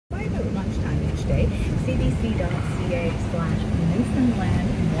at lunchtime each day.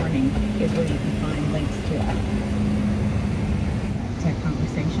 cbc.ca/Newfoundland Morning is where you can find links to it. Tech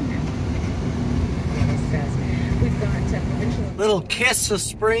conversation now. We've got provincial... Little kiss of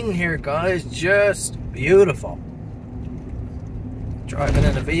spring here, guys. Just beautiful. Driving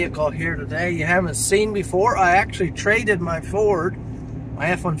in a vehicle here today you haven't seen before. I actually traded my Ford, my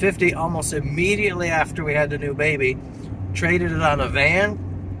F-150, almost immediately after we had the new baby. Traded it on a van.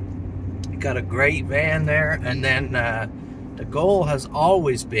 Got a great van there, and then the goal has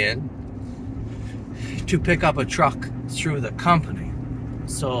always been to pick up a truck through the company.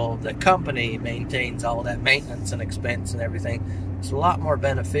 So the company maintains all that maintenance and expense and everything. It's a lot more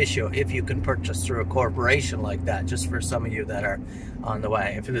beneficial if you can purchase through a corporation like that, just for some of you that are on the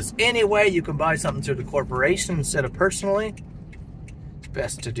way. If there's any way you can buy something through the corporation instead of personally, it's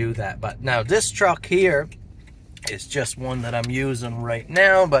best to do that. But now this truck here is just one that I'm using right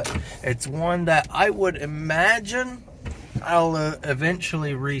now, but it's one that I would imagine I'll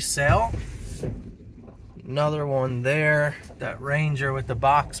eventually resell. Another one there, that Ranger with the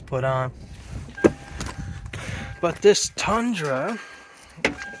box put on. But this Tundra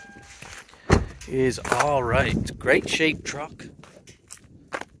is all right. Great shaped truck.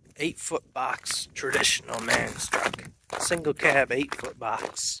 8-foot box, traditional man's truck. Single cab, 8-foot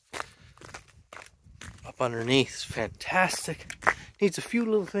box. Up underneath, fantastic. Needs a few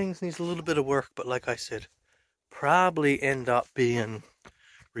little things, needs a little bit of work, but like I said, probably end up being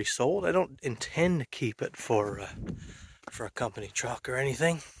resold. I don't intend to keep it for a company truck or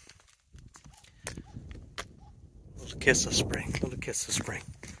anything. Little kiss of spring, little kiss of spring.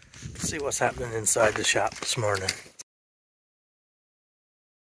 Let's see what's happening inside the shop this morning.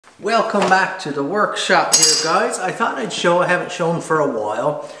 Welcome back to the workshop here, guys. I thought I'd show, I haven't shown for a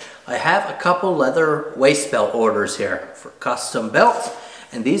while. I have a couple leather waist belt orders here for custom belts,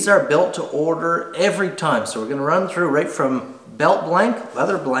 and these are built to order every time. So we're going to run through right from belt blank,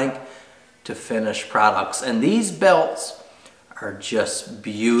 leather blank, to finished products. And these belts are just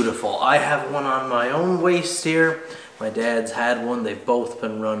beautiful. I have one on my own waist here. My dad's had one. They've both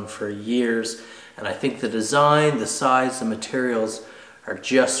been run for years. And I think the design, the size, the materials are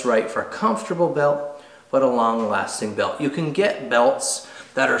just right for a comfortable belt, but a long-lasting belt. You can get belts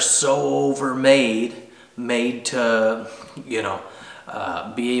that are so overmade, made to, you know,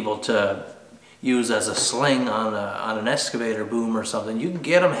 be able to use as a sling on an excavator boom or something. You can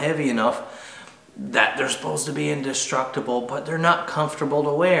get them heavy enough that they're supposed to be indestructible, but they're not comfortable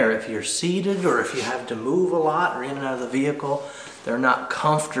to wear. If you're seated or if you have to move a lot or in and out of the vehicle, they're not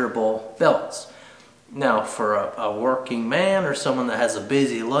comfortable belts. Now, for a working man or someone that has a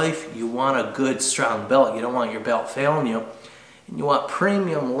busy life, you want a good, strong belt. You don't want your belt failing you. And you want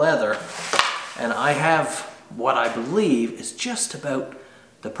premium leather. And I have what I believe is just about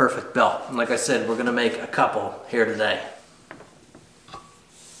the perfect belt. And like I said, we're going to make a couple here today.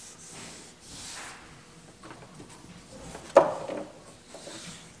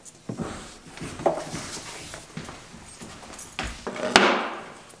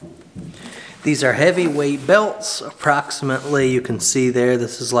 These are heavyweight belts, approximately, you can see there,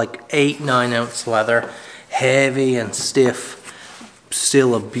 this is like 8-9 ounce leather, heavy and stiff,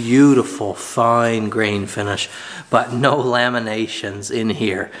 still a beautiful fine grain finish, but no laminations in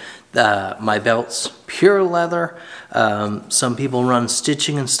here. My belt's pure leather. Some people run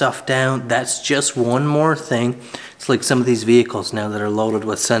stitching and stuff down. That's just one more thing. It's like some of these vehicles now that are loaded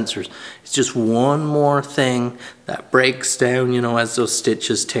with sensors. It's just one more thing that breaks down, you know, as those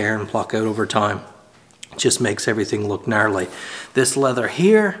stitches tear and pluck out over time. It just makes everything look gnarly. This leather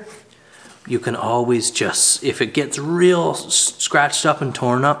here, you can always just, if it gets real scratched up and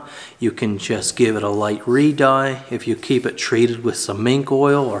torn up, you can just give it a light re-dye. If you keep it treated with some mink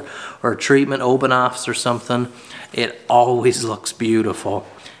oil or treatment, Oben-Offs or something, it always looks beautiful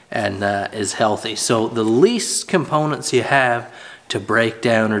and is healthy. So the least components you have to break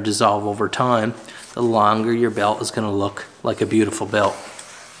down or dissolve over time, the longer your belt is going to look like a beautiful belt.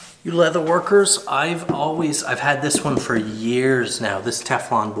 You leather workers, I've had this one for years now, this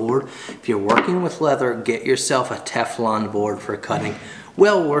Teflon board. If you're working with leather, get yourself a Teflon board for cutting.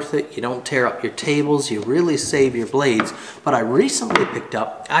 Well worth it. You don't tear up your tables, you really save your blades. But I recently picked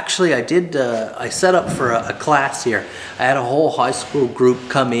up, actually I set up for a class here. I had a whole high school group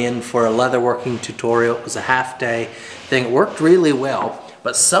come in for a leatherworking tutorial. It was a half-day thing. It worked really well.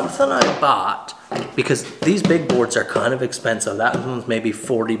 But something I bought, because these big boards are kind of expensive. That one's maybe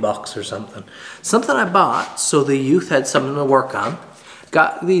 40 bucks or something. Something I bought so the youth had something to work on.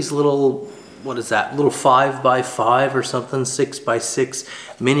 Got these little, what is that, little 5x5 or something,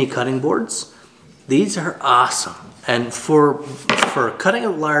 6x6 mini cutting boards. These are awesome. And for cutting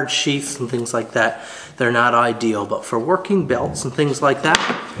out large sheaths and things like that, they're not ideal. But for working belts and things like that,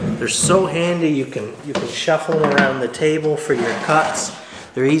 they're so handy. You can shuffle them around the table for your cuts.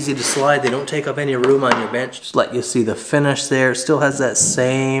 They're easy to slide. They don't take up any room on your bench. Just let you see the finish there. It still has that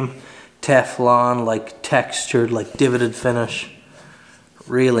same Teflon, like textured, like divoted finish.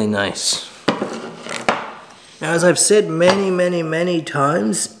 Really nice. Now, as I've said many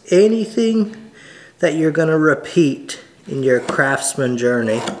times, anything that you're going to repeat in your craftsman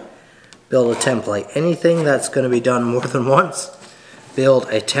journey, build a template. Anything that's going to be done more than once, build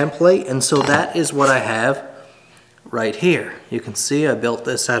a template. And so that is what I have right here. You can see I built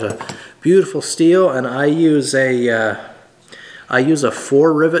this out of beautiful steel, and I use a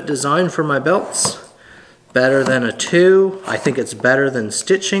 4 rivet design for my belts. Better than a 2. I think it's better than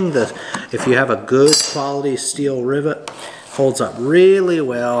stitching. If you have a good quality steel rivet, holds up really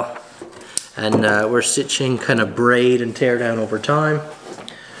well. And we're stitching kind of braid and tear down over time.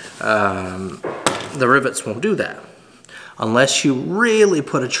 The rivets won't do that. Unless you really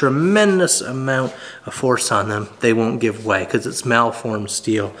put a tremendous amount of force on them, they won't give way because it's malformed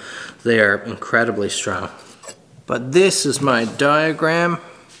steel. They are incredibly strong. But this is my diagram,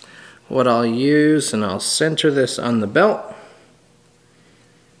 what I'll use, and I'll center this on the belt.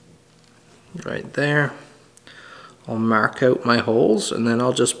 Right there. I'll mark out my holes and then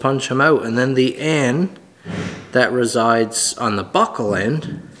I'll just punch them out. And then the end that resides on the buckle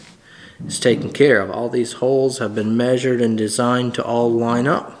end is taken care of. All these holes have been measured and designed to all line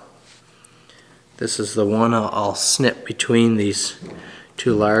up. This is the one I'll snip between these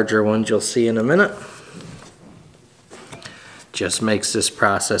 2 larger ones you'll see in a minute. Just makes this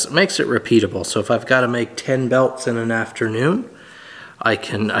process, it makes it repeatable. So if I've got to make 10 belts in an afternoon, I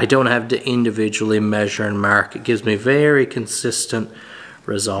don't have to individually measure and mark. It gives me very consistent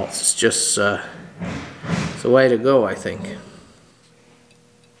results. It's just it's the way to go, I think.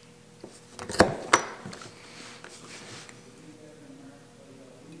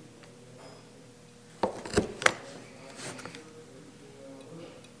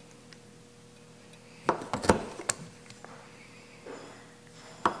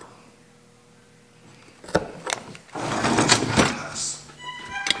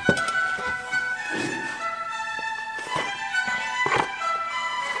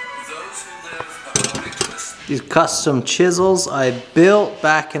 These custom chisels I built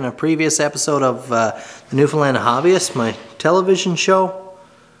back in a previous episode of the Newfoundland Hobbyist, my television show.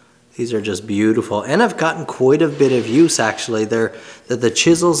 These are just beautiful, and I've gotten quite a bit of use actually. They're the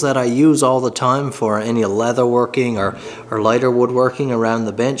chisels that I use all the time for any leather working or lighter woodworking around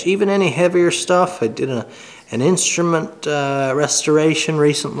the bench, even any heavier stuff. I did an instrument restoration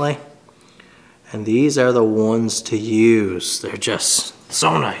recently, and these are the ones to use. They're just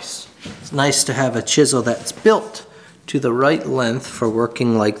so nice. It's nice to have a chisel that's built to the right length for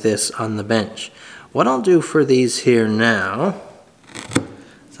working like this on the bench. What I'll do for these here now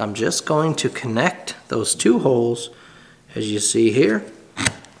is I'm just going to connect those 2 holes as you see here.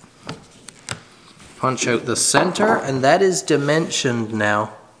 Punch out the center, and that is dimensioned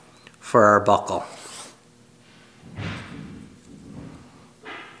now for our buckle.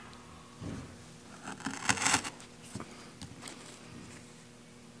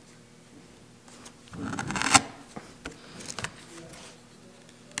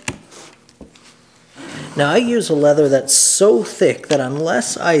 Now I use a leather that's so thick that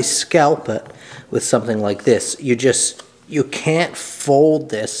unless I scalp it with something like this, you can't fold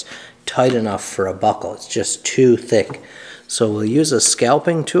this tight enough for a buckle. It's just too thick. So we'll use a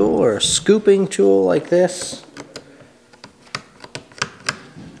scalping tool or a scooping tool like this.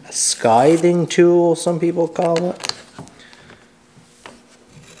 A scything tool, some people call it.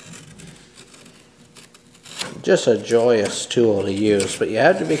 Just a joyous tool to use, but you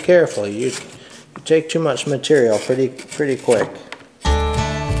have to be careful. You take too much material pretty quick.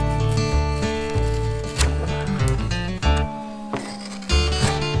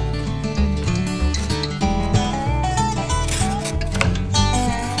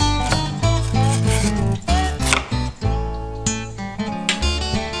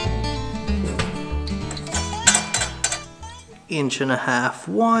 Inch-and-a-half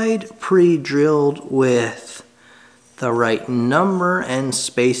wide, pre-drilled with the right number and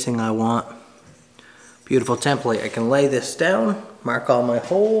spacing I want. Beautiful template. I can lay this down, mark all my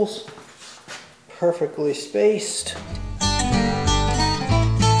holes, perfectly spaced.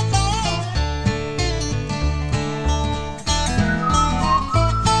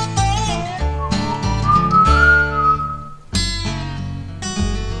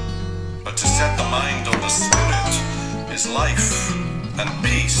 But to set the mind on the spirit is life and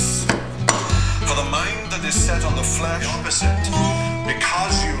peace. For the mind that is set on the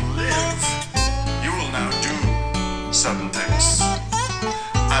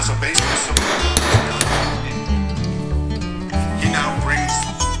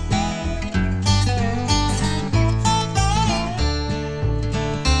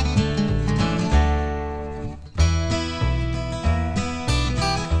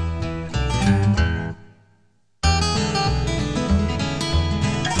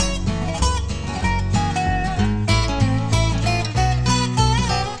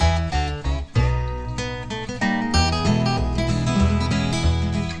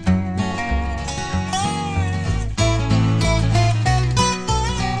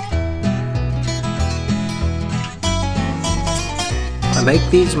make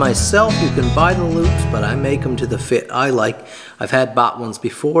these myself. You can buy the loops, but I make them to the fit I like. I've had bought ones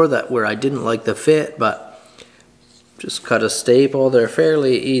before where I didn't like the fit, but just cut a staple. They're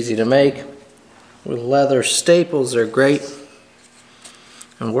fairly easy to make. With leather staples, they're great.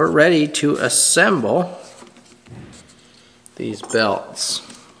 And we're ready to assemble these belts.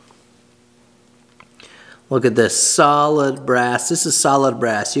 Look at this solid brass. This is solid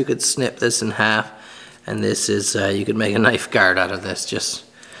brass. You could snip this in half, and this is you could make a knife guard out of this.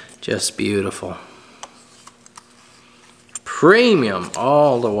 Just beautiful. Premium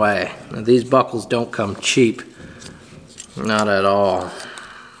all the way. Now, these buckles don't come cheap, not at all.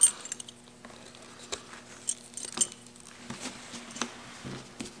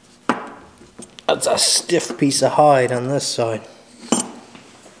 That's a stiff piece of hide on this side.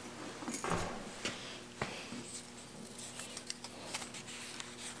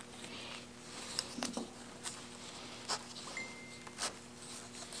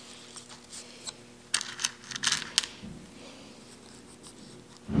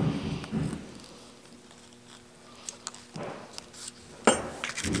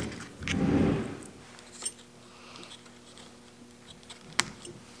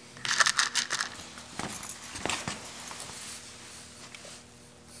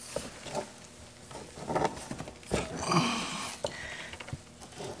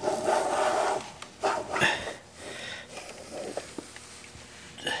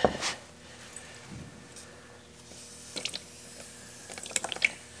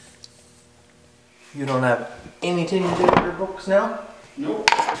 You don't have anything to do with your books now? Nope.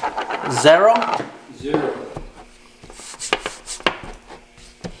 Zero? Zero.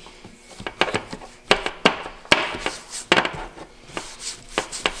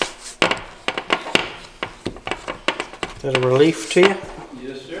 Is that a relief to you?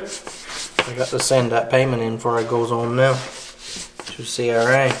 Yes, sir. I got to send that payment in before it goes home now to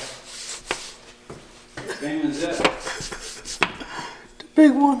CRA. What game is that? The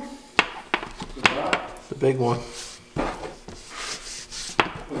big one. Goodbye. The big one.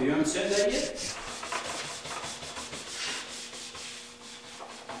 Well, you haven't said that yet?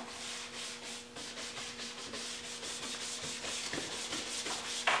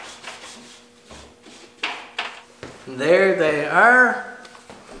 There they are.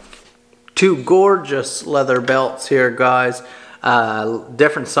 Two gorgeous leather belts here, guys.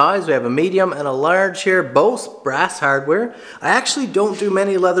 Different size. We have a medium and a large here, both brass hardware. I actually don't do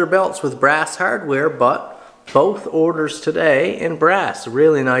many leather belts with brass hardware, but both orders today in brass.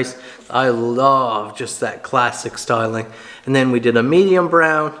 Really nice. I love just that classic styling. And then we did a medium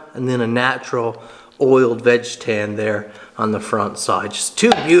brown and then a natural oiled veg tan there on the front side. Just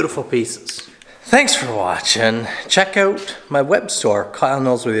two beautiful pieces. Thanks for watching. Check out my web store,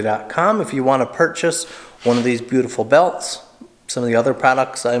 KyleKnowsWhatHe.com, if you want to purchase one of these beautiful belts, some of the other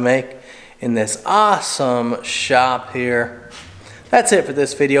products I make in this awesome shop here. That's it for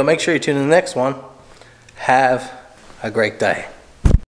this video. Make sure you tune in to the next one. Have a great day.